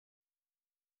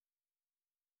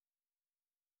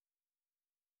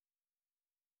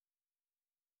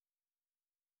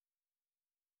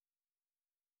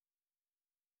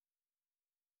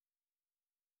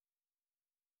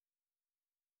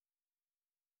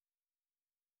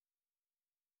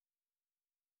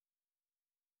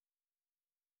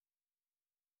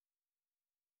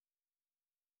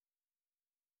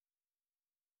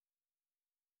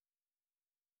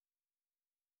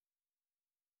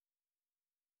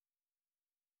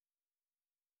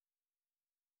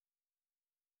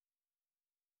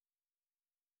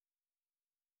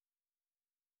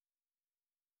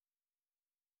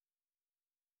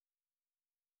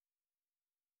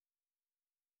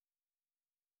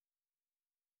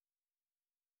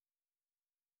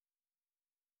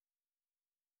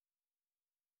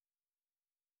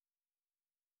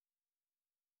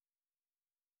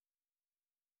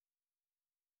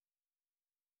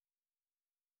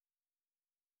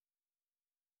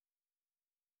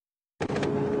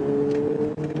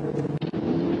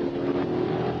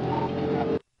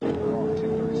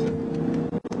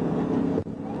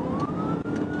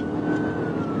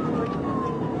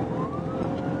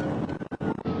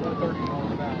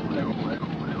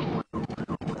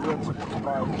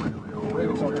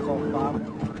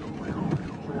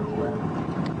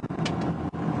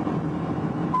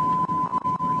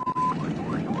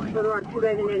Boulevard 2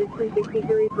 designated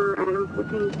 363 for Adam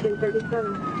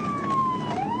 14-1037.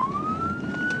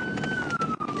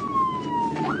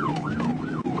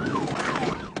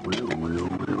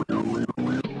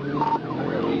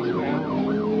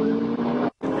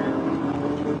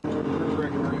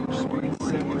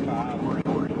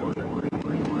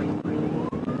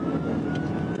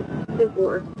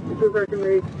 Reverse and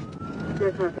route,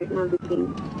 no traffic,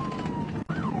 non-routine.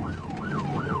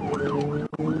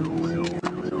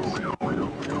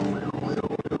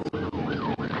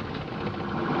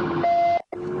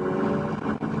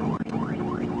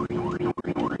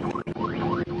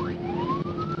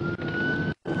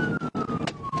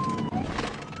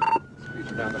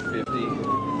 Speeds are down to 50,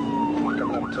 coming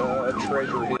up to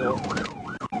Treasure Hill.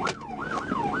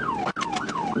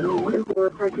 4,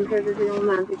 approaching Treasure Hill,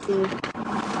 915.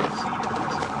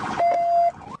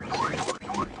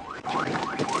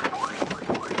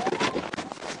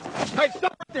 Hey,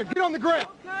 stop right there. Get on the ground.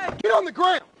 Okay. Get on the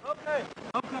ground. Okay.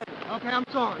 Okay, I'm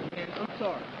sorry, man.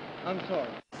 I'm sorry.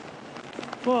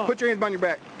 Fuck. Put your hands behind your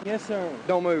back. Yes, sir.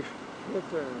 Don't move. Yes,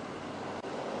 sir.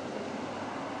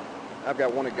 I've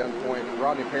got one at gunpoint.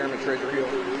 Rodney Parham at Treasure Hill.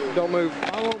 Don't move.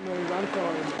 I won't move. I'm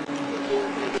sorry.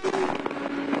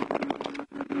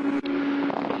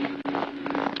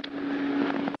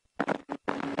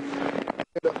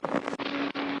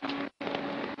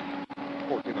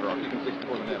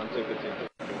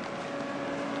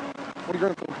 What are you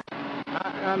running for?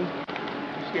 I'm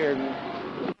scared, man.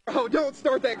 Oh, don't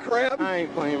start that crap. I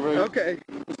ain't playing, bro. Okay.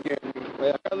 I'm scared. Yeah,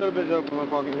 I got a little bit of dope in my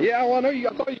pocket. Yeah, well, I know you.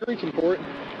 I thought you were reaching for it.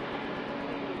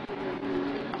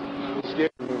 I'm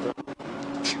scared, bro.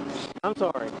 I'm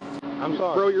sorry.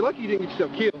 Bro, you're lucky you didn't get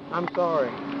yourself killed. I'm sorry.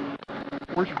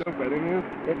 Where's your dope at, in here?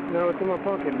 No, it's in my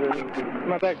pocket, bro. It's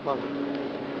my back pocket.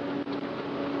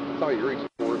 I thought you were reaching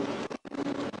for it.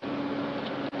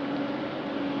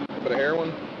 A bit of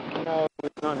heroin? No,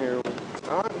 it's not heroin.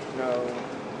 Not? No.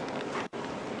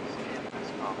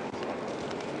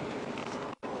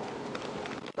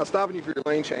 I'm stopping you for your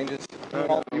lane changes. You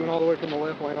went all the way from the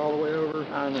left lane all the way over.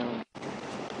 I know.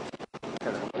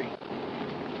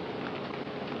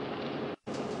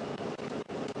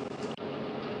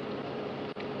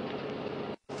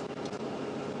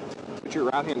 Put your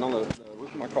right hand on the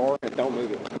roof of my car and don't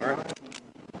move it. All right?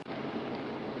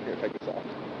 Here, take this off.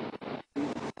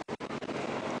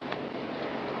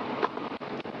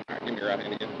 All right, give me your right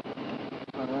hand again.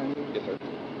 All right. Yes, sir.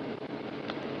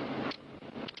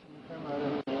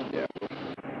 Yeah.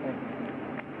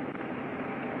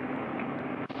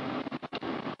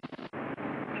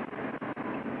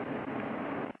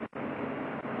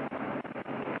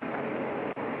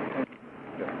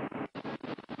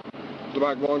 Does the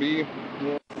bike belong to you?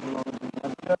 Yeah, I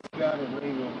just got it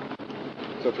legal.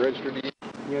 So it's registered to you?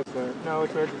 Yes, sir. No,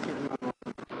 it's registered to my mom.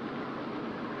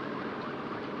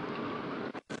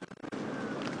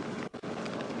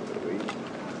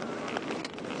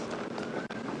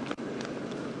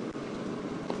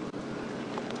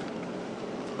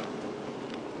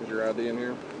 Is your ID in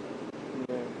here?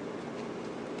 Yeah.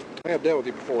 I have dealt with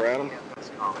you before, Adam.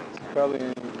 Probably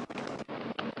in.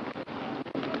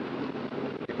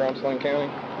 You from Sling County?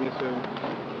 Yes, sir.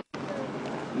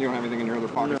 You don't have anything in your other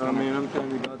pockets? No, man, I'm telling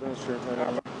you about that shit right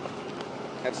now.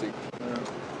 Have a seat.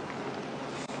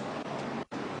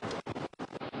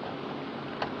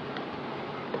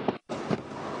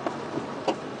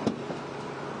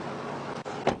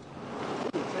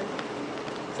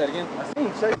 Say that again? I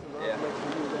seen Chase. Yeah.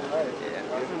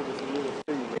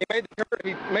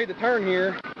 He made the turn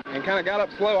here and kind of got up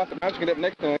slow. I said, I'm just going to get up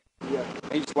next to him. Yeah.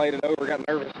 He just laid it over, got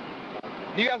nervous.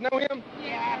 Do you guys know him?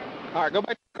 Yeah. All right, go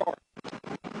back to the car.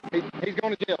 He's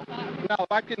going to jail. No, the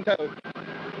bike's getting towed.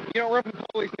 You don't run from the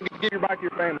police and give your bike to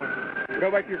your family.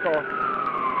 Go back to your car.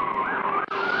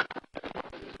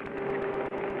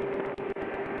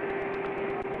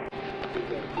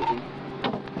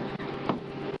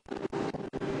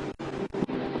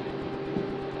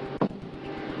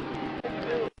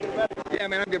 Yeah,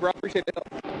 man, I'm good, bro. I appreciate the help.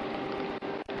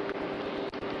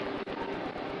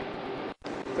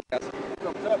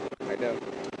 I know.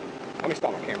 Let me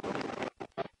stop my camera.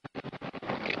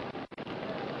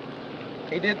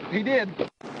 He did.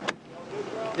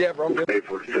 Yeah, bro, I'm good.